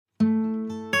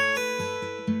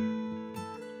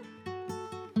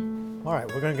All right,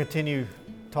 we're going to continue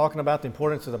talking about the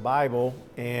importance of the Bible,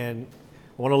 and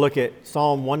I want to look at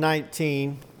Psalm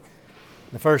 119,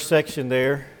 the first section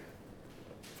there,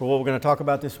 for what we're going to talk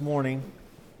about this morning.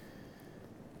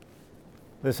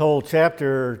 This whole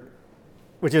chapter,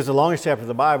 which is the longest chapter of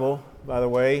the Bible, by the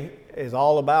way, is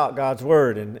all about God's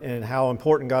Word and how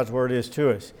important God's Word is to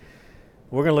us.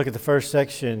 We're going to look at the first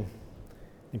section,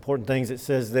 important things it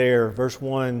says there. Verse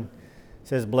 1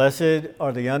 says, "Blessed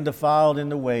are the undefiled in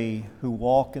the way who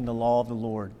walk in the law of the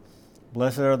Lord.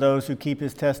 Blessed are those who keep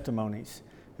His testimonies,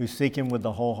 who seek Him with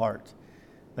the whole heart.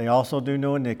 They also do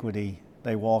no iniquity,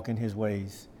 they walk in His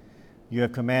ways. You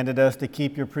have commanded us to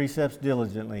keep your precepts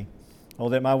diligently. Oh,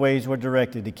 that my ways were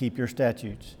directed to keep your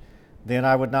statutes. Then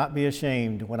I would not be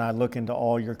ashamed when I look into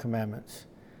all your commandments.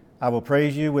 I will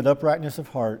praise you with uprightness of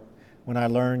heart when I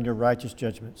learn your righteous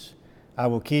judgments. I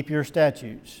will keep your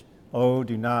statutes. Oh,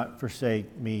 do not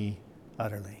forsake me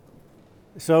utterly."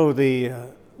 So the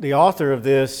author of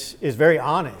this is very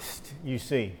honest, you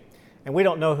see. And we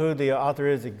don't know who the author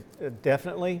is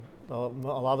definitely. A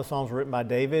lot of the Psalms were written by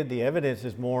David. The evidence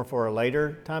is more for a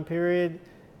later time period.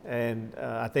 And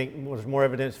I think there's more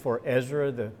evidence for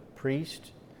Ezra, the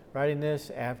priest, writing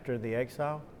this after the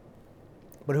exile.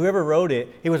 But whoever wrote it,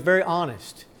 he was very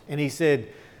honest. And he said,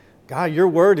 God, your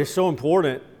word is so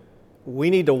important.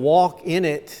 We need to walk in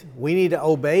it. We need to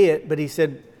obey it. But he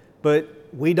said, but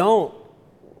we don't.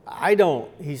 I don't.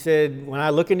 He said, when I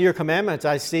look into your commandments,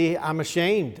 I see I'm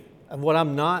ashamed of what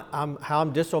I'm not, how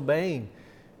I'm disobeying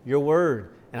your word.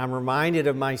 And I'm reminded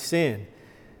of my sin.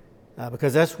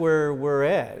 Because that's where we're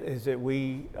at, is that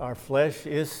our flesh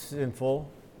is sinful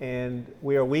and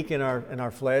we are weak in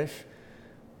our flesh.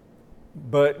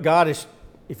 But God is,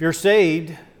 if you're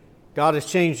saved, God has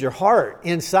changed your heart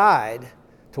inside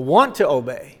to want to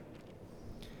obey.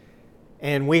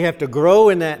 And we have to grow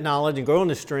in that knowledge and grow in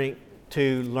the strength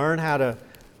to learn how to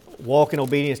walk in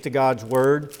obedience to God's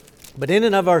word. But in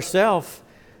and of ourselves,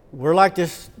 we're like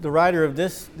the writer of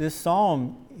this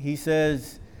psalm. He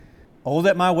says, "Oh,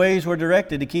 that my ways were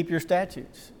directed to keep your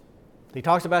statutes." He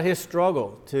talks about his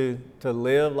struggle to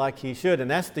live like he should. And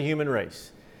that's the human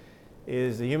race.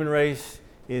 The human race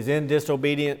is in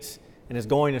disobedience and is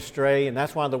going astray, and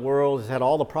that's why the world has had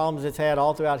all the problems it's had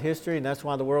all throughout history, and that's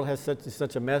why the world has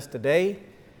such a mess today,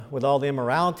 with all the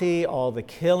immorality, all the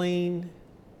killing,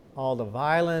 all the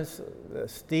violence, the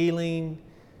stealing,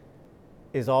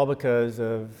 is all because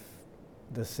of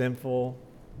the sinful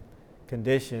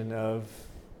condition of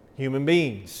human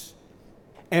beings.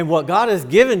 And what God has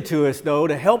given to us, though,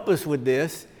 to help us with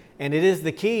this, and it is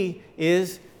the key,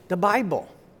 is the Bible.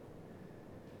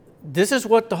 This is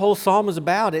what the whole psalm is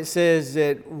about. It says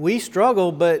that we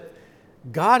struggle, but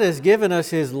God has given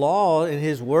us His law and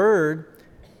His word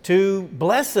to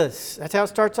bless us. That's how it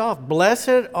starts off.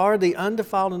 Blessed are the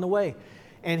undefiled in the way.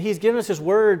 And He's given us His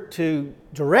word to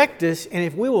direct us, and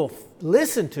if we will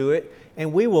listen to it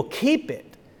and we will keep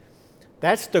it.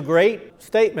 That's the great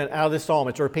statement out of this psalm.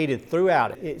 It's repeated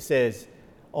throughout it. It says,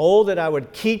 "Oh, that I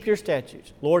would keep your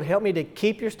statutes. Lord, help me to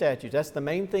keep your statutes." That's the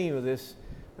main theme of this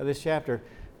chapter.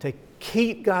 To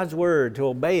keep God's word, to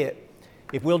obey it.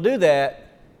 If we'll do that,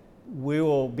 we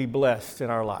will be blessed in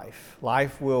our life.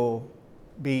 Life will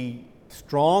be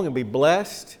strong and be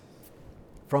blessed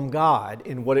from God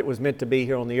in what it was meant to be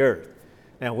here on the earth.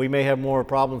 Now, we may have more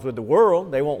problems with the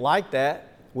world. They won't like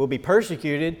that. We'll be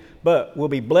persecuted, but we'll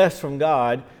be blessed from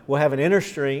God. We'll have an inner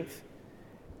strength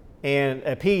and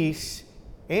a peace,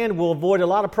 and we'll avoid a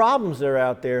lot of problems that are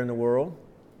out there in the world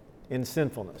in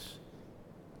sinfulness.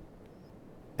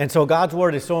 And so God's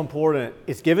word is so important.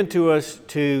 It's given to us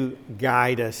to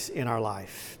guide us in our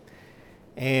life.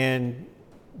 And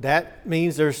that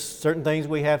means there's certain things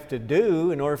we have to do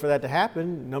in order for that to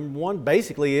happen. Number one,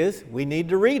 basically, is we need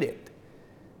to read it.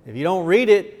 If you don't read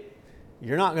it,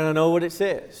 you're not going to know what it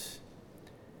says.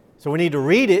 So we need to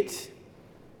read it,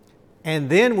 and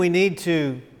then we need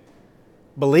to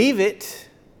believe it.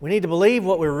 We need to believe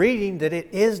what we're reading, that it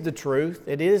is the truth,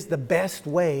 it is the best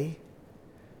way.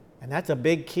 And that's a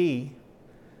big key.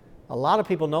 A lot of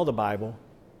people know the Bible,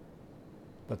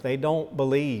 but they don't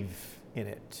believe in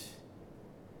it.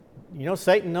 You know,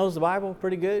 Satan knows the Bible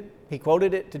pretty good. He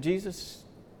quoted it to Jesus,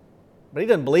 but he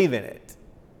doesn't believe in it.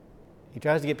 He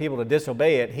tries to get people to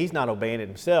disobey it. He's not obeying it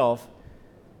himself.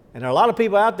 And there are a lot of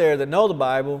people out there that know the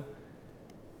Bible,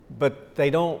 but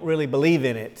they don't really believe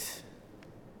in it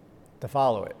to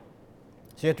follow it.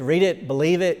 So you have to read it,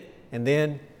 believe it, and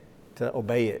then to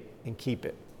obey it and keep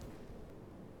it.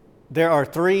 There are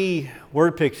 3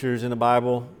 word pictures in the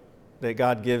Bible that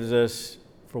God gives us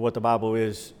for what the Bible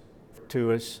is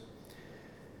to us.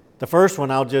 The first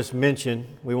one I'll just mention.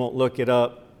 We won't look it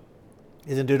up.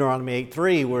 is in Deuteronomy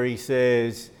 8:3, where he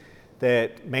says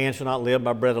that man shall not live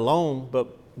by bread alone, but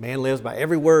man lives by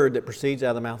every word that proceeds out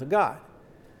of the mouth of God.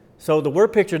 So the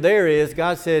word picture there is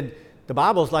God said the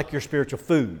Bible is like your spiritual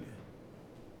food.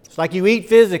 It's like you eat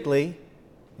physically,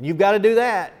 and you've got to do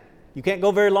that. You can't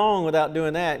go very long without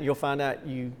doing that, and you'll find out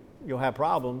you'll have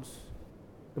problems.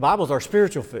 The Bible is our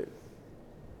spiritual food.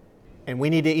 And we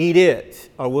need to eat it,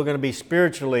 or we're going to be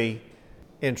spiritually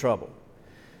in trouble.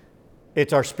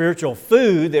 It's our spiritual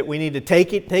food that we need to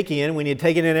take in. We need to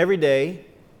take it in every day.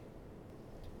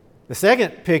 The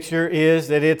second picture is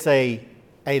that it's a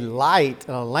light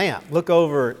and a lamp. Look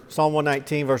over Psalm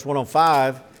 119, verse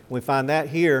 105. We find that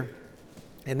here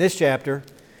in this chapter.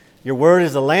 Your word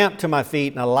is a lamp to my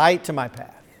feet and a light to my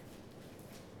path.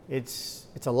 It's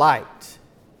a light.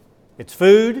 It's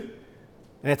food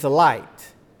and it's a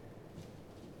light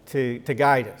to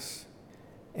guide us.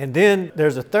 And then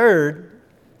there's a third,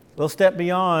 little step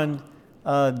beyond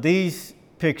these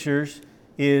pictures,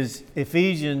 is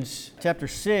Ephesians chapter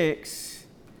 6,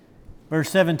 verse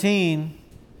 17.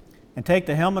 And take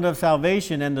the helmet of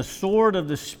salvation and the sword of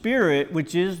the Spirit,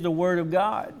 which is the Word of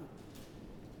God.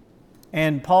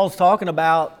 And Paul's talking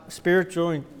about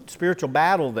spiritual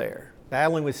battle there,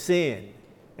 battling with sin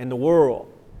and the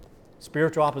world,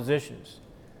 spiritual oppositions.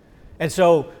 And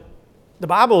so the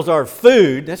Bible's our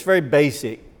food. That's very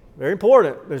basic, very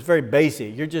important, but it's very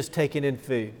basic. You're just taking in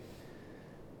food.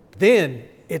 Then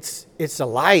it's a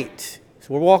light.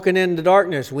 So we're walking into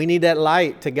darkness. We need that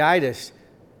light to guide us.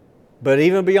 But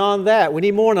even beyond that, we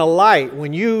need more than a light.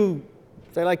 When you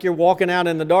say like you're walking out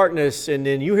in the darkness and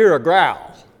then you hear a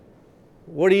growl,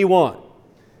 what do you want?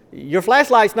 Your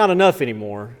flashlight's not enough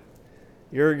anymore.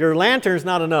 Your lantern's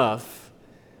not enough.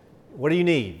 What do you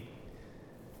need?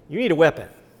 You need a weapon.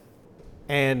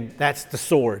 And that's the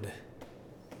sword.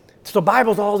 So the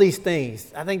Bible's all these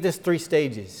things. I think there's 3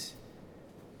 stages.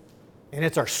 And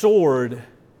it's our sword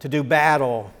to do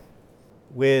battle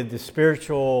with the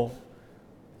spiritual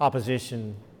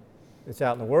opposition that's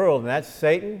out in the world. And that's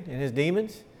Satan and his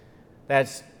demons.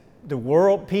 That's the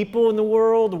world, people in the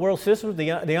world systems,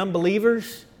 the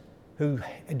unbelievers who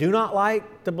do not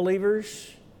like the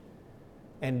believers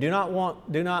and do not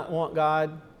want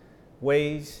God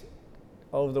ways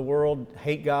over the world,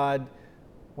 hate God,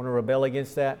 want to rebel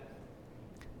against that.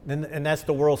 And that's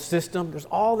the world system. There's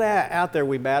all that out there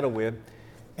we battle with.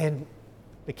 And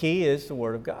the key is the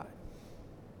Word of God.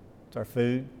 It's our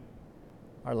food,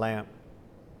 our lamp,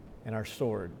 and our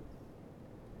sword.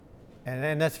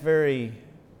 And that's very,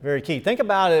 very key. Think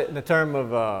about it in the terms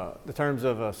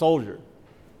of a soldier,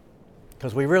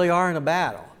 because we really are in a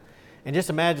battle. And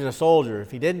just imagine a soldier, if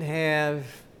he didn't have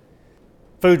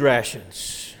food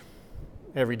rations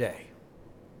every day,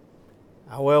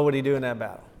 how well would he do in that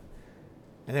battle?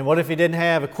 And then what if he didn't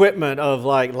have equipment of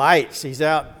like lights? He's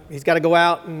got to go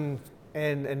out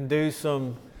and do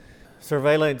some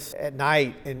surveillance at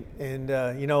night. And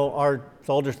our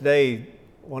soldiers today,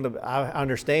 I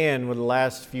understand with the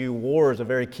last few wars, a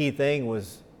very key thing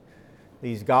was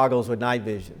these goggles with night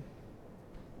vision.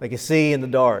 They could see in the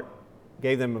dark.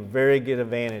 Gave them a very good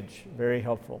advantage, very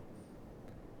helpful.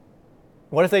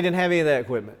 What if they didn't have any of that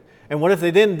equipment? And what if they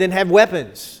didn't have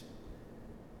weapons?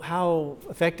 How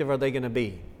effective are they going to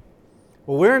be?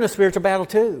 Well, we're in a spiritual battle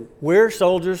too. We're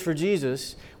soldiers for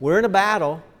Jesus. We're in a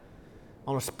battle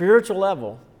on a spiritual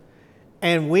level,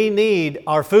 and we need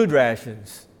our food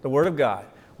rations, the Word of God.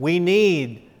 We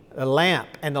need the lamp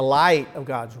and the light of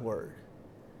God's Word.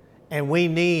 And we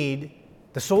need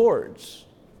the swords,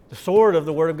 the sword of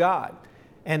the Word of God.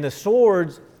 And the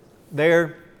swords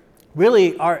there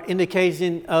really are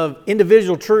indication of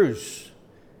individual truths.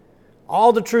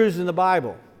 All the truths in the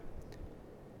Bible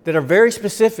that are very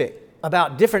specific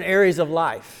about different areas of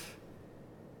life.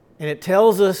 And it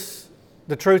tells us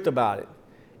the truth about it.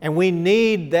 And we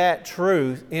need that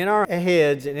truth in our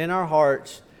heads and in our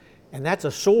hearts. And that's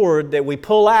a sword that we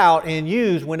pull out and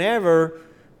use whenever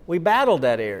we battle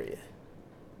that area.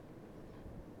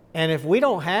 And if we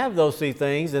don't have those 3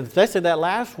 things, and especially that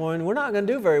last one, we're not going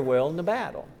to do very well in the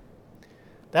battle.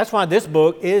 That's why this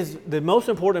book is the most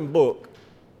important book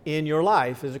in your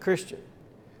life as a Christian.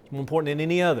 It's more important than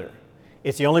any other.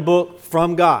 It's the only book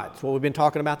from God. It's what we've been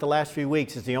talking about the last few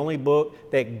weeks. It's the only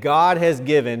book that God has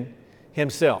given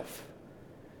Himself.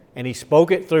 And He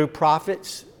spoke it through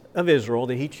prophets of Israel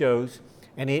that He chose.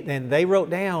 And they wrote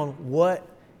down what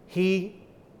He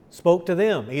spoke to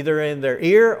them, either in their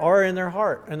ear or in their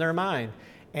heart, in their mind.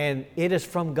 And it is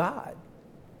from God.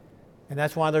 And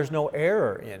that's why there's no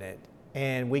error in it.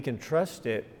 And we can trust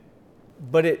it.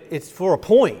 But it's for a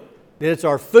point. That it's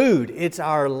our food, it's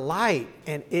our light,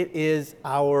 and it is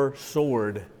our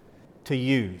sword to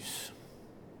use.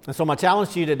 And so my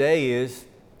challenge to you today is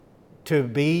to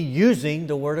be using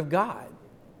the Word of God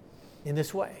in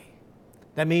this way.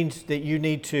 That means that you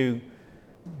need to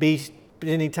be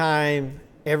spending time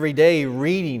every day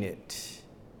reading it,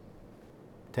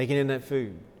 taking in that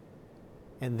food.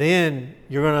 And then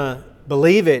you're going to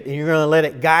believe it and you're going to let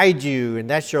it guide you, and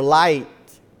that's your light.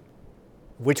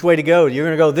 Which way to go? You're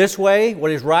going to go this way, what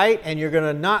is right, and you're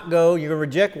going to not go, you're going to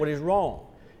reject what is wrong.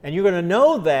 And you're going to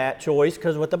know that choice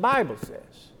because of what the Bible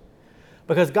says.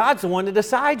 Because God's the one that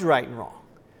decides right and wrong.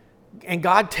 And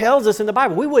God tells us in the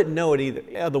Bible. We wouldn't know it either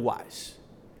otherwise.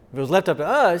 If it was left up to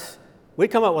us, we'd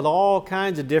come up with all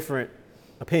kinds of different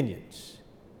opinions.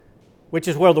 Which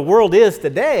is where the world is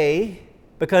today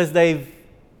because they've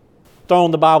thrown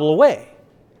the Bible away.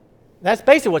 That's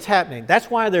basically what's happening. That's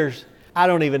why there's, I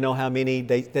don't even know how many,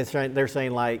 they're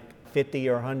saying like 50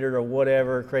 or 100 or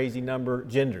whatever crazy number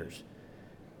genders.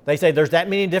 They say there's that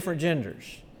many different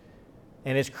genders.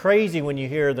 And it's crazy when you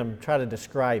hear them try to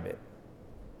describe it.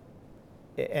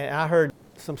 And I heard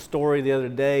some story the other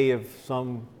day of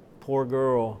some poor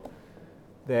girl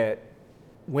that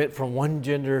went from one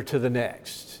gender to the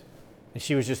next. And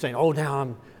she was just saying, oh,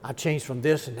 now I've changed from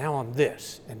this and now I'm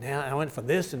this. And now I went from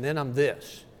this and then I'm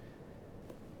this.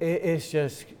 It's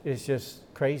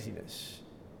just craziness.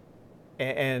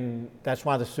 And that's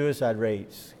why the suicide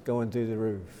rate's going through the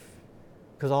roof.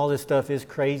 Because all this stuff is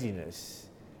craziness.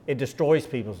 It destroys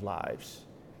people's lives.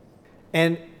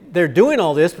 And they're doing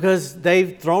all this because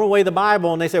they've thrown away the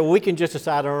Bible and they say, well, we can just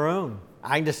decide on our own.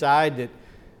 I can decide that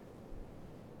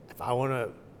if I want to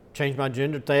change my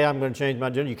gender, say I'm going to change my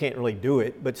gender. You can't really do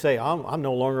it, but say I'm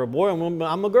no longer a boy,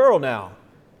 I'm a girl now.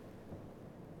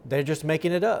 They're just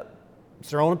making it up. It's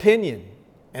their own opinion.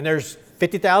 And there's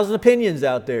 50,000 opinions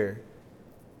out there.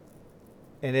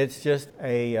 And it's just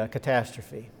a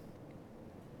catastrophe.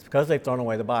 It's because they've thrown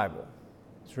away the Bible.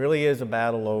 This really is a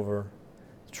battle over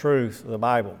the truth of the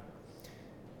Bible.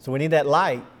 So we need that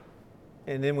light,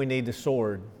 and then we need the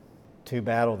sword to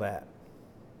battle that.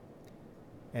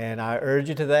 And I urge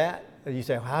you to that. You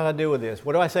say, well, how do I deal with this?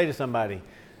 What do I say to somebody?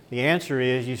 The answer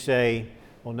is you say,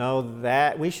 well, no,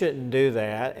 that we shouldn't do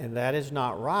that, and that is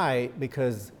not right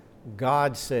because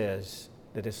God says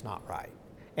that it's not right.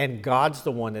 And God's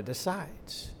the one that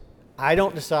decides. I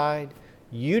don't decide.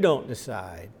 You don't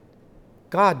decide.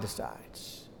 God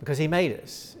decides because He made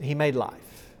us. He made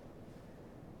life.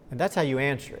 And that's how you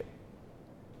answer it.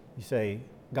 You say,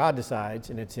 God decides,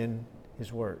 and it's in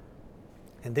His Word.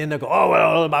 And then they'll go, oh,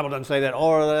 well, the Bible doesn't say that,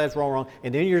 or that's wrong.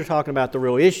 And then you're talking about the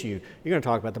real issue. You're going to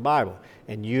talk about the Bible.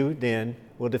 And you then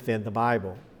will defend the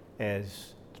Bible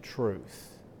as the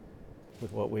truth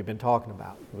with what we've been talking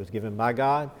about. It was given by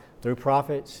God through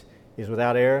prophets, is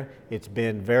without error. It's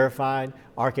been verified.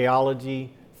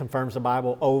 Archaeology confirms the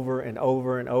Bible over and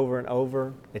over and over and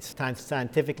over. It's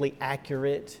scientifically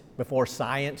accurate before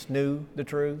science knew the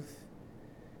truth.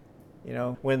 You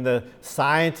know, when the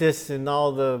scientists and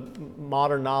all the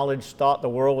modern knowledge thought the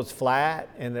world was flat,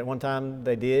 and at one time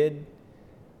they did,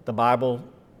 the Bible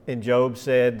in Job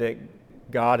said that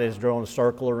God has drawn a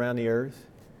circle around the earth.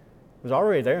 It was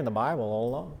already there in the Bible all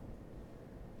along.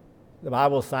 The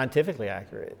Bible is scientifically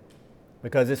accurate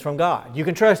because it's from God. You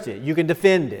can trust it. You can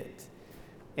defend it.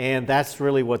 And that's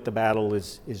really what the battle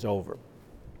is over.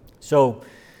 So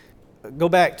go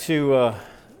back to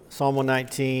Psalm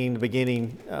 119, the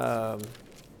beginning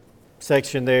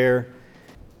section there.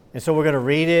 And so we're going to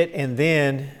read it. And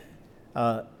then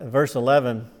verse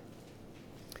 11,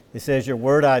 it says, your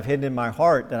word I've hidden in my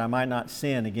heart that I might not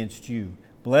sin against you.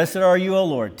 Blessed are you, O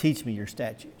Lord. Teach me your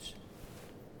statutes.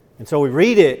 And so we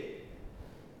read it.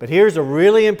 But here's a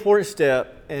really important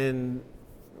step, and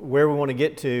where we want to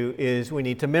get to is we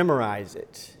need to memorize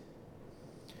it.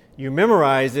 You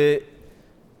memorize it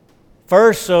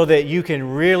first so that you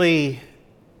can really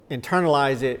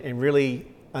internalize it and really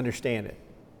understand it.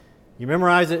 You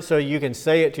memorize it so you can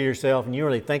say it to yourself and you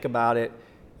really think about it.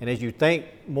 And as you think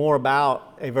more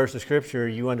about a verse of Scripture,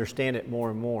 you understand it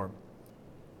more and more.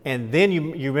 And then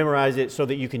you memorize it so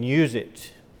that you can use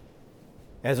it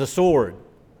as a sword.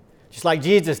 Just like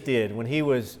Jesus did when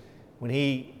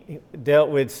he dealt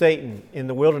with Satan in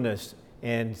the wilderness.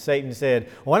 And Satan said,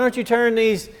 why don't you turn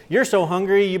these, you're so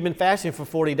hungry, you've been fasting for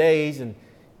 40 days. And,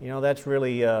 you know, that's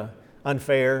really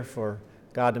unfair for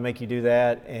God to make you do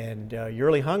that. And you're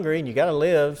really hungry and you got to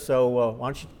live. So why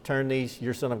don't you turn these,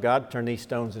 you're Son of God, turn these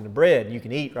stones into bread and you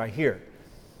can eat right here.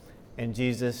 And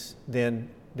Jesus then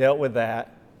dealt with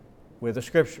that with a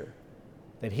scripture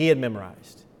that he had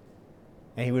memorized.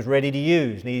 And he was ready to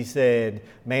use. And he said,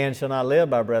 man shall not live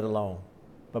by bread alone,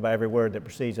 but by every word that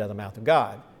proceeds out of the mouth of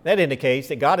God. That indicates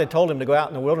that God had told him to go out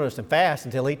in the wilderness and fast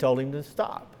until he told him to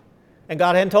stop. and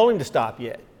God hadn't told him to stop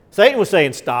yet. Satan was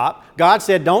saying stop. God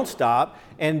said don't stop.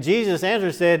 And Jesus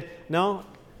answered said, no,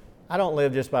 I don't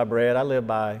live just by bread. I live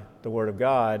by the Word of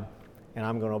God, and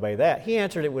I'm going to obey that. He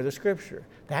answered it with a scripture.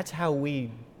 That's how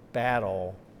we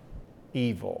battle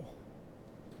evil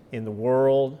in the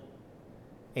world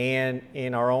and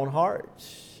in our own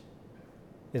hearts,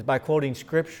 is by quoting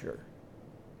scripture.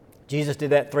 Jesus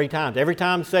did that 3 times. Every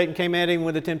time Satan came at him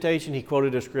with a temptation, he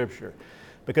quoted a scripture.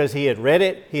 Because he had read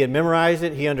it, he had memorized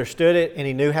it, he understood it, and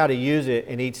he knew how to use it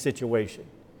in each situation.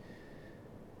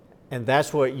 And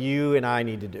that's what you and I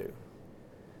need to do.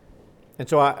 And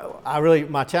so I really,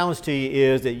 my challenge to you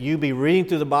is that you be reading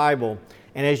through the Bible,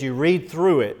 and as you read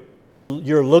through it,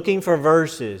 you're looking for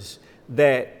verses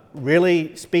that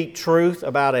really speak truth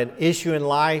about an issue in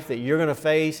life that you're going to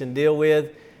face and deal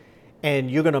with,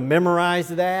 and you're going to memorize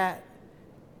that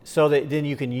so that then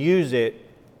you can use it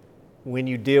when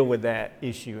you deal with that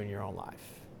issue in your own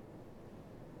life.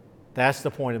 That's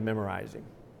the point of memorizing,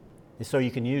 is so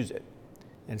you can use it.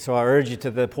 And so I urge you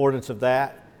to the importance of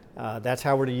that. That's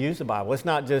how we're to use the Bible. It's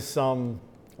not just some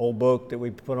old book that we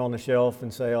put on the shelf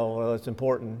and say, oh, well, it's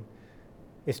important.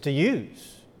 It's to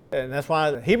use. And that's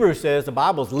why Hebrews says the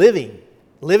Bible's living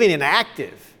and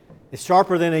active. It's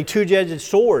sharper than a two-edged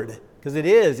sword, because it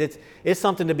is. It's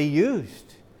something to be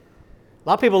used. A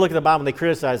lot of people look at the Bible and they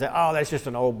criticize it. Oh, that's just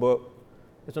an old book.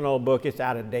 It's an old book. It's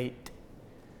out of date.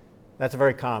 That's a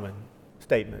very common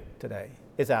statement today.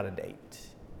 It's out of date.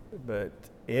 But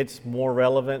it's more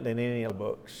relevant than any of the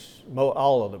books,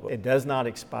 all of the books. It does not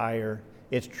expire.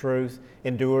 Its truth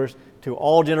endures to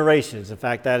all generations. In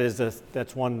fact,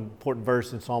 that's one important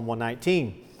verse in Psalm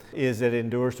 119, is that it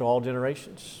endures to all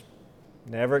generations.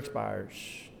 Never expires.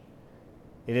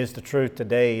 It is the truth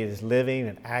today. It is living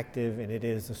and active, and it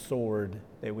is the sword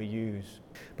that we use.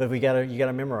 But you got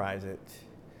to memorize it.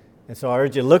 And so I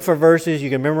urge you to look for verses you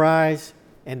can memorize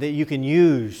and that you can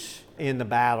use in the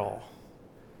battle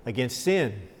against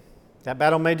sin. That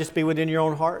battle may just be within your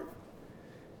own heart,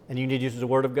 and you need to use the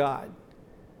Word of God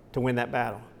to win that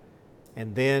battle.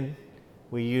 And then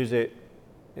we use it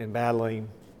in battling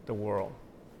the world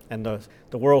and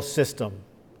the world system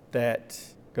that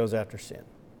goes after sin.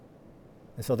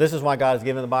 And so this is why God has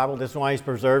given the Bible. This is why He's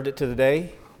preserved it to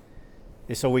today,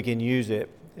 is so we can use it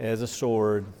as a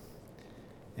sword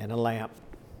and a lamp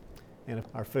and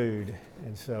our food.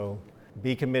 And so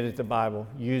be committed to the Bible.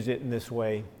 Use it in this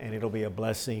way, and it'll be a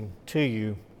blessing to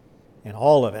you in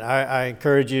all of it. I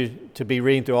encourage you to be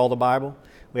reading through all the Bible.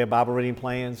 We have Bible reading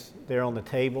plans there on the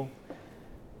table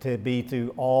to be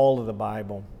through all of the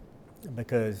Bible,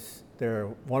 because there are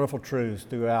wonderful truths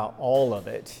throughout all of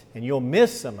it, and you'll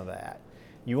miss some of that.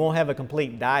 You won't have a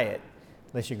complete diet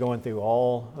unless you're going through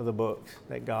all of the books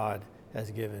that God has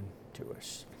given to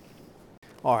us.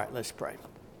 All right, let's pray.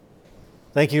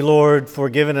 Thank you, Lord, for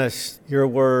giving us your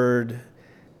word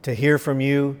to hear from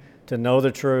you, to know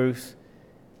the truth,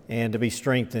 and to be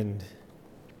strengthened,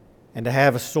 and to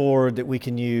have a sword that we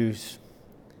can use.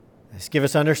 Just give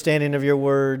us understanding of your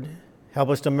word. Help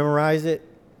us to memorize it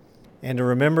and to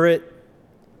remember it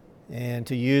and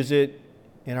to use it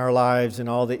in our lives and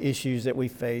all the issues that we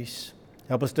face.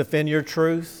 Help us defend your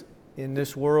truth in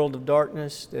this world of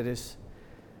darkness that is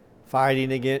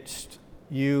fighting against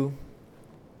you,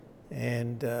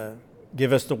 and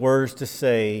give us the words to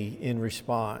say in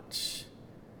response,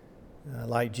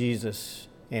 like Jesus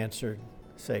answered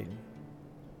Satan.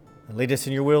 And lead us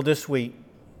in your will this week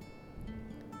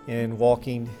in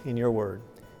walking in your word.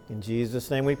 In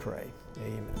Jesus' name we pray.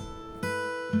 Amen.